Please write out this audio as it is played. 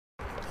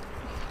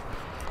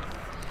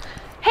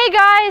Hey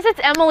guys,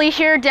 it's Emily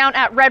here down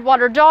at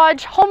Redwater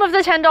Dodge, home of the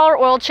 $10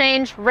 oil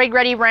change, rig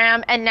ready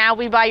Ram, and now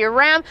we buy your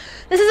Ram.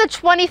 This is a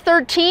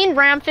 2013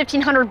 Ram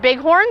 1500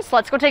 Bighorns.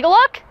 Let's go take a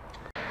look.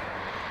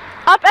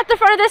 Up at the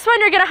front of this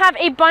one, you're going to have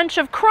a bunch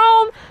of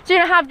chrome. So you're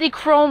going to have the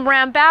chrome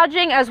Ram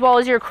badging as well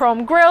as your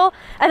chrome grille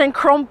and then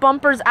chrome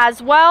bumpers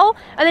as well.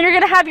 And then you're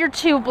going to have your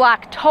two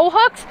black tow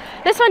hooks.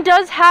 This one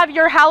does have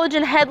your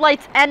halogen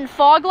headlights and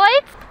fog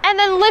lights. And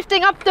then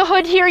lifting up the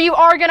hood here, you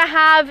are going to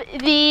have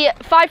the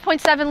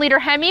 5.7 liter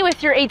Hemi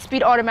with your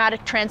 8-speed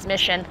automatic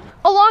transmission.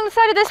 Along the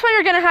side of this one,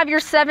 you're going to have your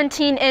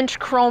 17-inch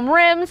chrome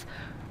rims.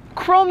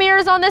 Chrome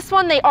mirrors on this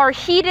one, they are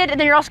heated, and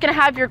then you're also going to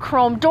have your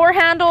chrome door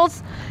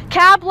handles.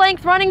 Cab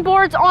length running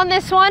boards on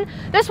this one.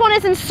 This one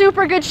is in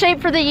super good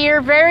shape for the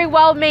year, very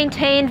well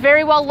maintained,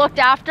 very well looked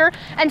after,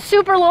 and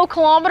super low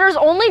kilometers,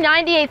 only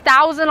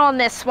 98,000 on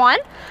this one.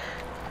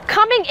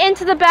 Coming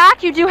into the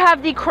back, you do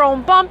have the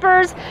chrome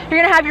bumpers. You're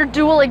going to have your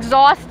dual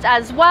exhausts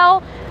as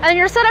well. And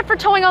you're set up for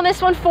towing on this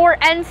one for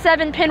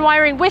N7 pin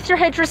wiring with your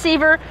hitch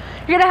receiver.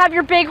 You're going to have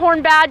your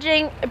Bighorn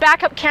badging,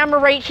 backup camera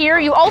right here.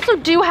 You also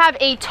do have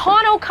a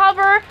tonneau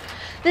cover.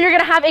 Then you're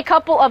going to have a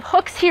couple of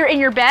hooks here in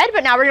your bed,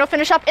 but now we're going to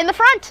finish up in the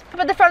front. Up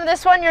at the front of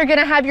this one, you're going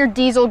to have your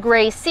diesel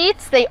gray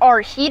seats. They are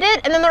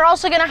heated, and then they're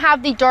also going to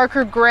have the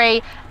darker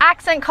gray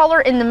accent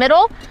color in the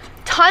middle.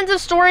 Tons of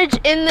storage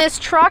in this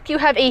truck. You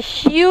have a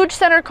huge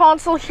center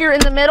console here in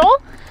the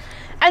middle.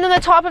 And then the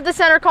top of the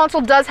center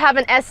console does have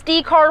an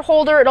SD card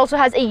holder. It also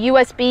has a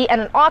USB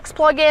and an aux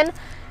plug-in,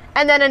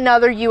 and then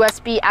another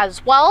USB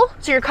as well.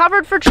 So you're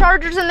covered for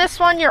chargers in this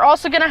one. You're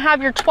also going to have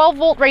your 12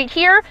 volt right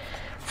here,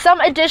 some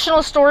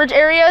additional storage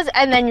areas,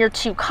 and then your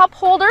two cup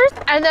holders,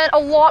 and then a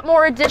lot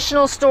more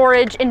additional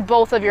storage in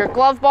both of your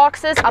glove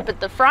boxes up at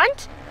the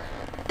front.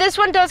 This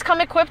one does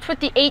come equipped with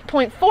the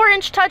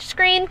 8.4-inch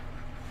touchscreen.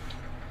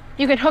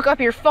 You can hook up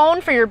your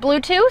phone for your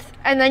Bluetooth,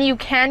 and then you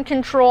can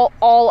control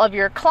all of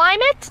your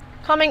climate.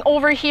 Coming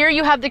over here,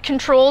 you have the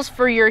controls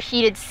for your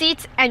heated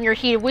seats and your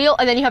heated wheel,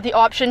 and then you have the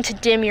option to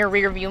dim your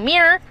rear view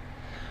mirror.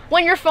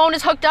 When your phone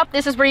is hooked up,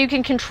 this is where you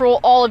can control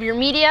all of your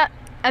media.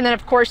 And then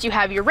of course you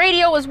have your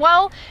radio as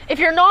well. If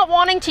you're not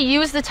wanting to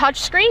use the touch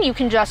screen, you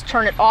can just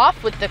turn it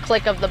off with the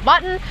click of the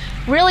button.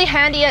 Really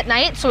handy at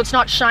night so it's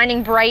not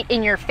shining bright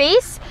in your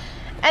face.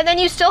 And then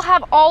you still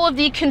have all of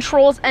the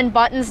controls and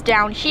buttons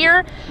down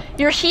here.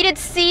 Your heated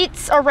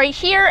seats are right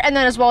here, and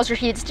then as well as your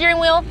heated steering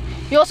wheel.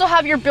 You also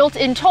have your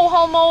built-in tow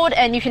haul mode,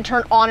 and you can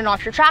turn on and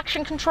off your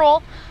traction control.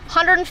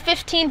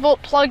 115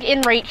 volt plug-in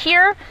right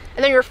here,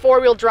 and then your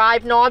 4-wheel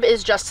drive knob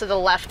is just to the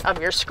left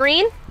of your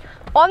screen.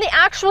 On the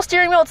actual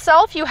steering wheel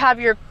itself, you have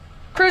your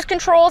cruise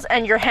controls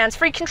and your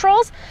hands-free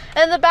controls.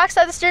 And the back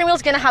side of the steering wheel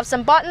is going to have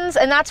some buttons,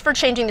 and that's for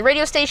changing the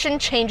radio station,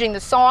 changing the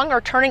song, or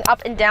turning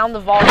up and down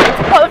the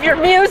volume of your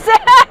music.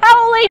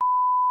 Holy!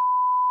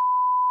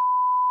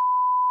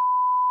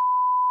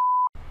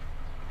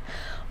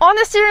 On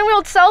the steering wheel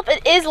itself,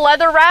 it is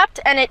leather wrapped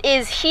and it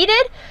is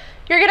heated.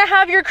 You're going to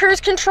have your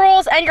cruise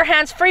controls and your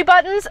hands-free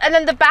buttons, and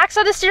then the back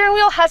side of the steering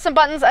wheel has some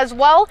buttons as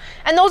well,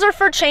 and those are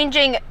for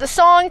changing the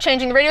song,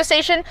 changing the radio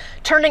station,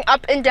 turning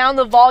up and down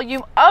the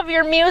volume of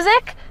your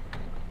music.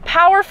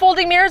 Power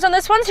folding mirrors on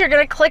this one, so you're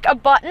going to click a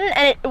button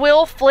and it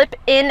will flip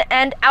in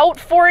and out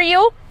for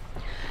you.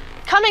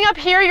 Coming up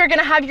here, you're going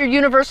to have your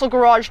universal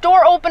garage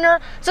door opener.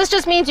 So this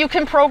just means you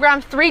can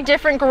program 3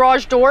 different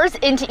garage doors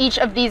into each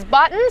of these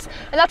buttons,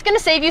 and that's going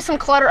to save you some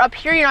clutter up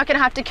here. You're not going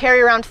to have to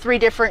carry around 3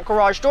 different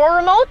garage door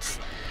remotes.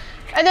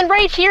 And then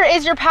right here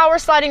is your power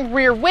sliding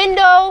rear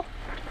window.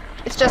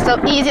 It's just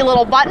an easy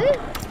little button,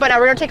 but now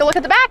we're going to take a look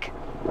at the back.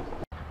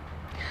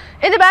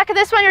 In the back of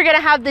this one, you're going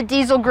to have the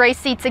diesel gray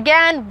seats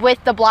again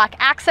with the black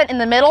accent in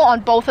the middle on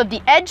both of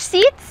the edge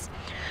seats.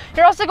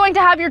 You're also going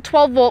to have your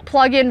 12 volt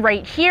plug-in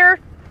right here,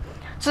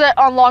 so that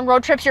on long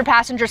road trips, your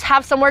passengers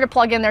have somewhere to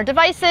plug in their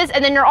devices.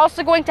 And then you're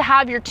also going to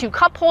have your 2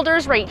 cup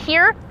holders right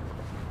here.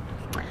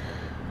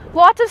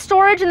 Lots of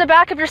storage in the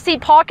back of your seat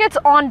pockets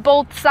on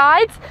both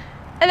sides.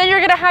 And then you're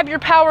going to have your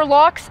power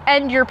locks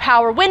and your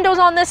power windows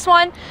on this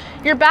one.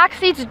 Your back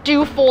seats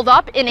do fold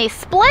up in a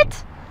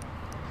split.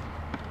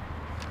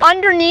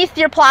 Underneath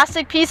your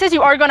plastic pieces,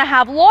 you are going to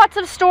have lots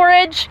of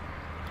storage.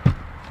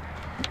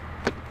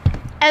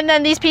 And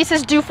then these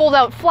pieces do fold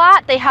out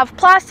flat. They have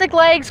plastic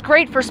legs,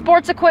 great for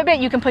sports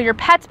equipment. You can put your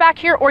pets back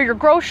here or your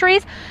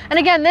groceries. And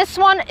again, this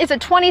one is a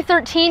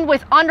 2013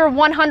 with under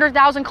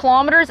 100,000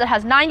 kilometers. It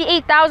has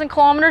 98,000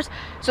 kilometers,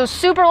 so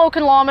super low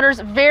kilometers,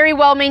 very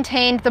well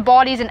maintained. The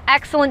body's in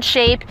excellent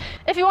shape.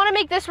 If you want to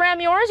make this Ram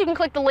yours, you can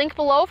click the link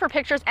below for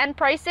pictures and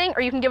pricing,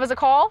 or you can give us a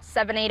call,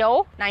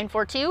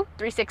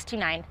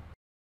 780-942-3629.